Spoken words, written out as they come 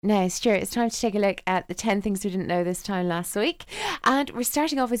Now, Stuart, it's time to take a look at the 10 things we didn't know this time last week. And we're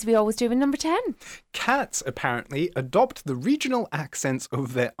starting off as we always do with number 10. Cats apparently adopt the regional accents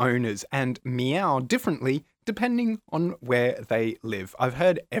of their owners and meow differently depending on where they live. I've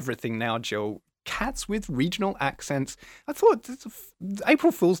heard everything now, Jill. Cats with regional accents. I thought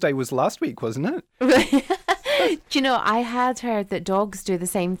April Fool's Day was last week, wasn't it? Do you know, I had heard that dogs do the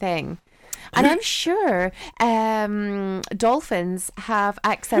same thing. And I'm sure dolphins have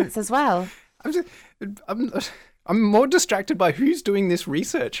accents as well. I'm more distracted by who's doing this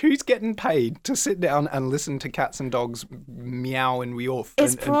research. Who's getting paid to sit down and listen to cats and dogs meow and meow?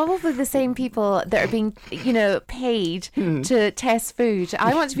 It's probably the same people that are being, paid to test food.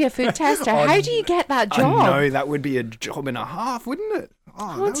 I want to be a food tester. How do you get that job? I know, that would be a job and a half, wouldn't it?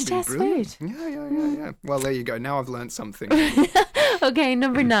 I want to test food. Yeah. Well, there you go. Now I've learned something. Okay,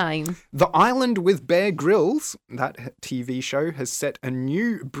 number 9. The Island with Bear Grylls, that TV show, has set a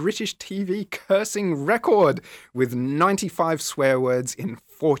new British TV cursing record with 95 swear words in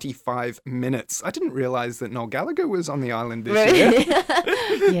 45 minutes. I didn't realise that Noel Gallagher was on the island this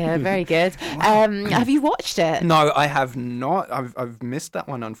year. Yeah, very good. Have you watched it? No, I have not. I've missed that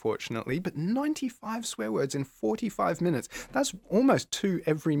one, unfortunately. But 95 swear words in 45 minutes. That's almost 2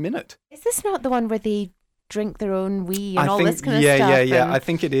 every minute. Is this not the one where they drink their own wee and all this kind of stuff? Yeah. I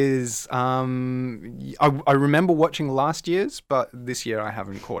think it is. I remember watching last year's, but this year I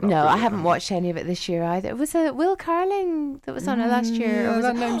haven't caught up. No, I haven't watched any of it this year either. Was it Will Carling that was on it last year? Or was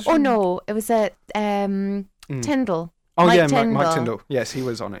it, no, it was a Tyndall. Oh, Mike yeah, Tyndall. Mike Tyndall. Yes, he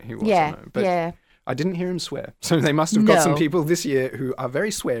was on it. On it. But yeah. I didn't hear him swear. So they must have got some people this year who are very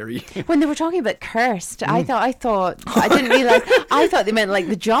sweary. When they were talking about cursed, I thought, I didn't realise, I thought they meant like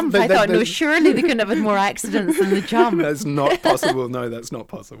the jump. I thought, no, surely they couldn't have had more accidents than the jump. That's not possible. No, that's not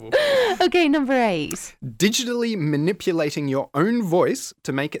possible. Okay, number 8. Digitally manipulating your own voice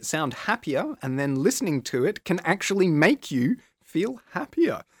to make it sound happier and then listening to it can actually make you feel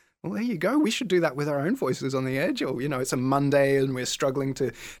happier. Well, there you go. We should do that with our own voices on the edge. Or, it's a Monday and we're struggling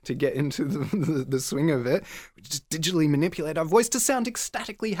to get into the swing of it. We just digitally manipulate our voice to sound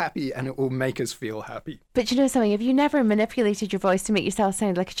ecstatically happy and it will make us feel happy. But you know something? Have you never manipulated your voice to make yourself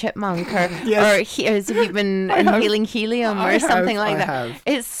sound like a chipmunk? Or, yes. or as if you've been inhaling helium or something like that?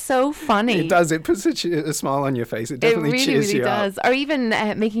 It's so funny. It does. It puts a smile on your face. It definitely cheers you up. It really does. Or even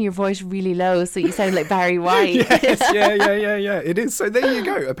making your voice really low so you sound like Barry White. Yes, yeah. It is. So there you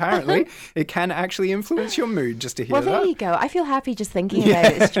go. Apparently, it can actually influence your mood just to hear that. Well, there you go. I feel happy just thinking about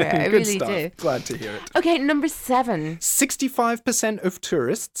it, Stuart. I really stuff. do. Glad to hear it. Okay, number 7. 65% of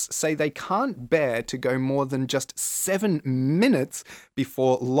tourists say they can't bear to go more than just 7 minutes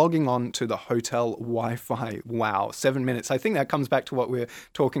before logging on to the hotel Wi-Fi. Wow, 7 minutes. I think that comes back to what we were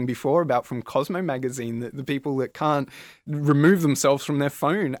talking before about from Cosmo magazine, that the people that can't remove themselves from their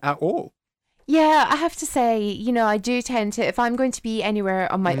phone at all. Yeah, I have to say, I do tend to, if I'm going to be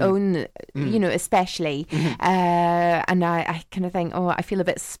anywhere on my own, especially, and I kind of think, I feel a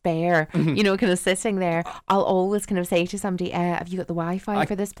bit spare, kind of sitting there, I'll always kind of say to somebody, have you got the Wi-Fi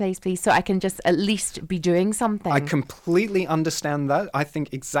for this place, please? So I can just at least be doing something. I completely understand that. I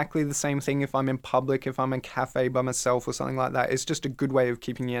think exactly the same thing if I'm in public, if I'm in a cafe by myself or something like that. It's just a good way of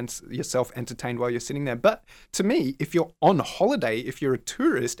keeping yourself entertained while you're sitting there. But to me, if you're on holiday, if you're a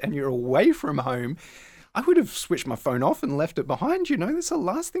tourist and you're away from home, I would have switched my phone off and left it behind. That's the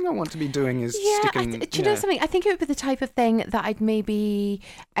last thing I want to be doing is sticking... Do you know something? I think it would be the type of thing that I'd maybe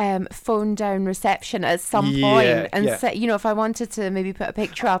phone down reception at some point and say, if I wanted to maybe put a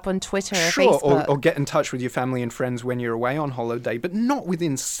picture up on Twitter or Facebook. Or get in touch with your family and friends when you're away on holiday, but not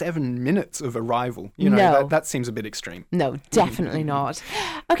within 7 minutes of arrival. That seems a bit extreme. No, definitely not.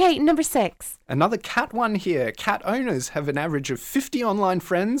 Okay, number 6. Another cat one here. Cat owners have an average of 50 online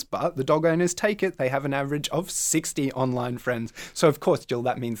friends, but the dog owners take it. They have an average of 60 online friends. So, of course, Jill,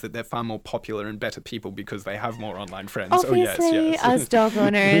 that means that they're far more popular and better people because they have more online friends. Obviously, us dog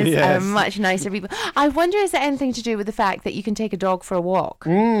owners are much nicer people. I wonder, is it anything to do with the fact that you can take a dog for a walk?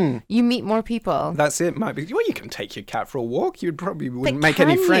 You meet more people. That's it. Might be. Well, you can take your cat for a walk. You probably wouldn't make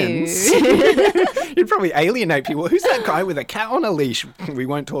any friends. You'd probably alienate people. Who's that guy with a cat on a leash? We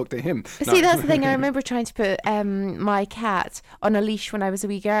won't talk to him. See, that's the thing. I remember trying to put my cat on a leash when I was a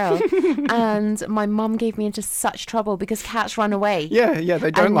wee girl, and my mum mum gave me into such trouble because cats run away. Yeah,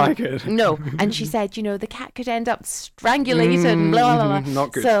 they don't like it. No. And she said, the cat could end up strangulated and blah, blah, blah.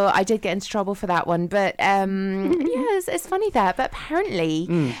 Not good. So I did get into trouble for that one. But it's funny that. But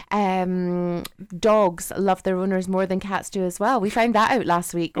apparently dogs love their owners more than cats do as well. We found that out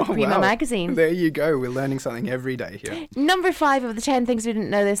last week with Prima magazine. There you go. We're learning something every day here. Number 5 of the 10 things we didn't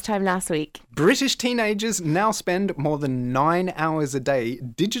know this time last week. British teenagers now spend more than 9 hours a day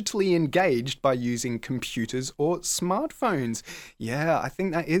digitally engaged by using computers or smartphones. Yeah, I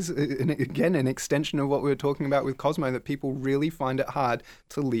think that is, again, an extension of what we were talking about with Cosmo, that people really find it hard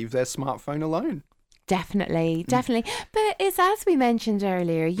to leave their smartphone alone. Definitely. But it's as we mentioned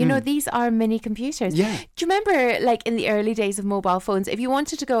earlier, these are mini computers. Yeah. Do you remember, like in the early days of mobile phones, if you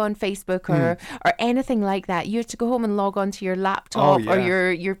wanted to go on Facebook or anything like that, you had to go home and log on to your laptop or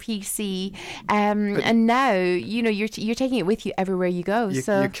your PC. And now, you're taking it with you everywhere you go.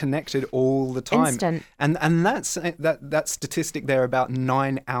 You're connected all the time. Instant. And that's that statistic there about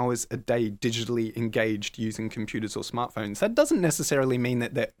 9 hours a day digitally engaged using computers or smartphones. That doesn't necessarily mean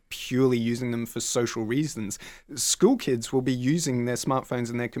that they're purely using them for social reasons. School kids will be using their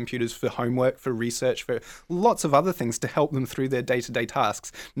smartphones and their computers for homework, for research, for lots of other things to help them through their day-to-day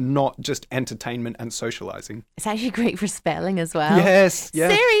tasks, not just entertainment and socializing. It's actually great for spelling as well. Yes. Yeah.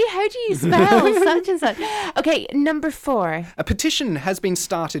 Siri, how do you spell such and such? Okay, number 4. A petition has been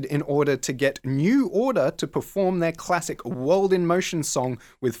started in order to get New Order to perform their classic World in Motion song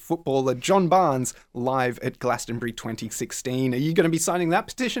with footballer John Barnes live at Glastonbury 2016. Are you going to be signing that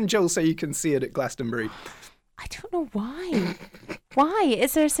petition, Jill, so you can see it at Glastonbury? I don't know why. Why?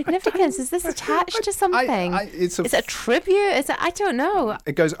 Is there significance? Is this attached to something? Is it a tribute? I don't know.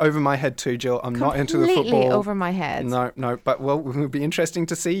 It goes over my head too, Jill. I'm not into the football. Completely over my head. No. But, it will be interesting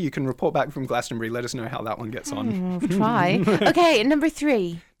to see. You can report back from Glastonbury. Let us know how that one gets on. Try. Okay, number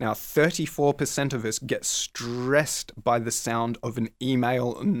 3. Now, 34% of us get stressed by the sound of an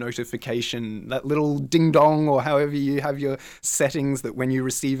email notification. That little ding-dong, or however you have your settings, that when you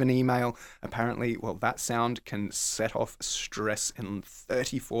receive an email, apparently, that sound can set off stress in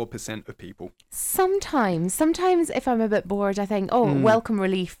 34% of people. Sometimes if I'm a bit bored, I think, welcome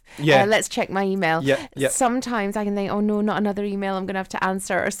relief. Yeah. Let's check my email. Yeah. Sometimes I can think, oh no, not another email I'm going to have to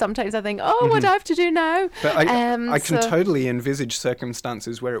answer. Or sometimes I think, what do I have to do now? But I can totally envisage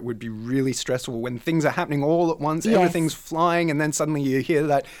circumstances where it would be really stressful when things are happening all at once, everything's flying, and then suddenly you hear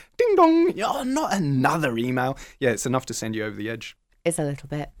that ding dong, not another email. Yeah, it's enough to send you over the edge. It's a little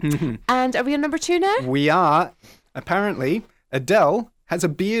bit. And are we on number 2 now? We are. Apparently, Adele has a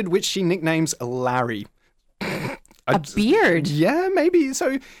beard which she nicknames Larry. A beard? Yeah, maybe.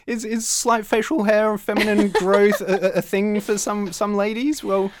 So is slight facial hair or feminine growth a thing for some ladies?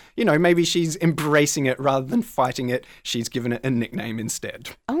 Well, maybe she's embracing it rather than fighting it. She's given it a nickname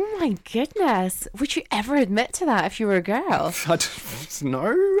instead. Oh my goodness. Would you ever admit to that if you were a girl?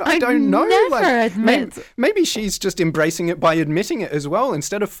 I don't know. Never admit. Maybe she's just embracing it by admitting it as well.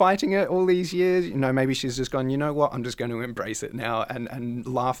 Instead of fighting it all these years, maybe she's just gone, you know what, I'm just going to embrace it now and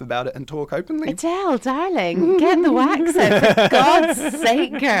laugh about it and talk openly. Adele, darling, get the wax out, for God's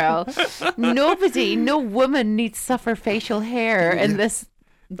sake, girl. No woman needs to suffer facial hair in this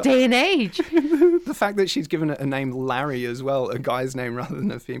day and age. The fact that she's given it a name Larry as well, a guy's name rather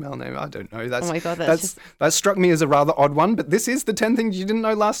than a female name, I don't know. Oh my God, that struck me as a rather odd one, but this is the 10 things you didn't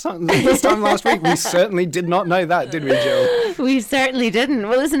know last week. We certainly did not know that, did we, Jill? We certainly didn't.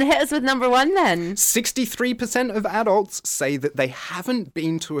 Well, listen, hit us with number 1 then. 63% of adults say that they haven't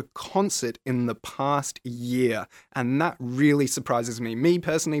been to a concert in the past year, and that really surprises me. Me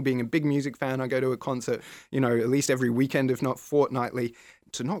personally, being a big music fan, I go to a concert, at least every weekend, if not fortnightly.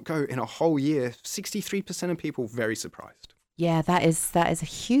 To not go in a whole year, 63% of people very surprised. Yeah, that is a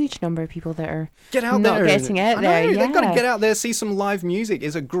huge number of people that are not getting out there. Yeah. They've got to get out there, see some live music.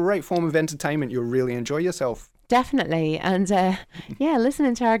 It's a great form of entertainment. You'll really enjoy yourself. Definitely. And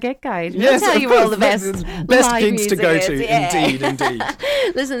listening to our gig guide. Yes, we'll tell you where all the best gigs to go to. Yeah. Indeed.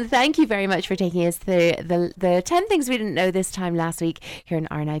 Listen, thank you very much for taking us through the 10 things we didn't know this time last week here on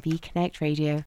RNIB Connect Radio.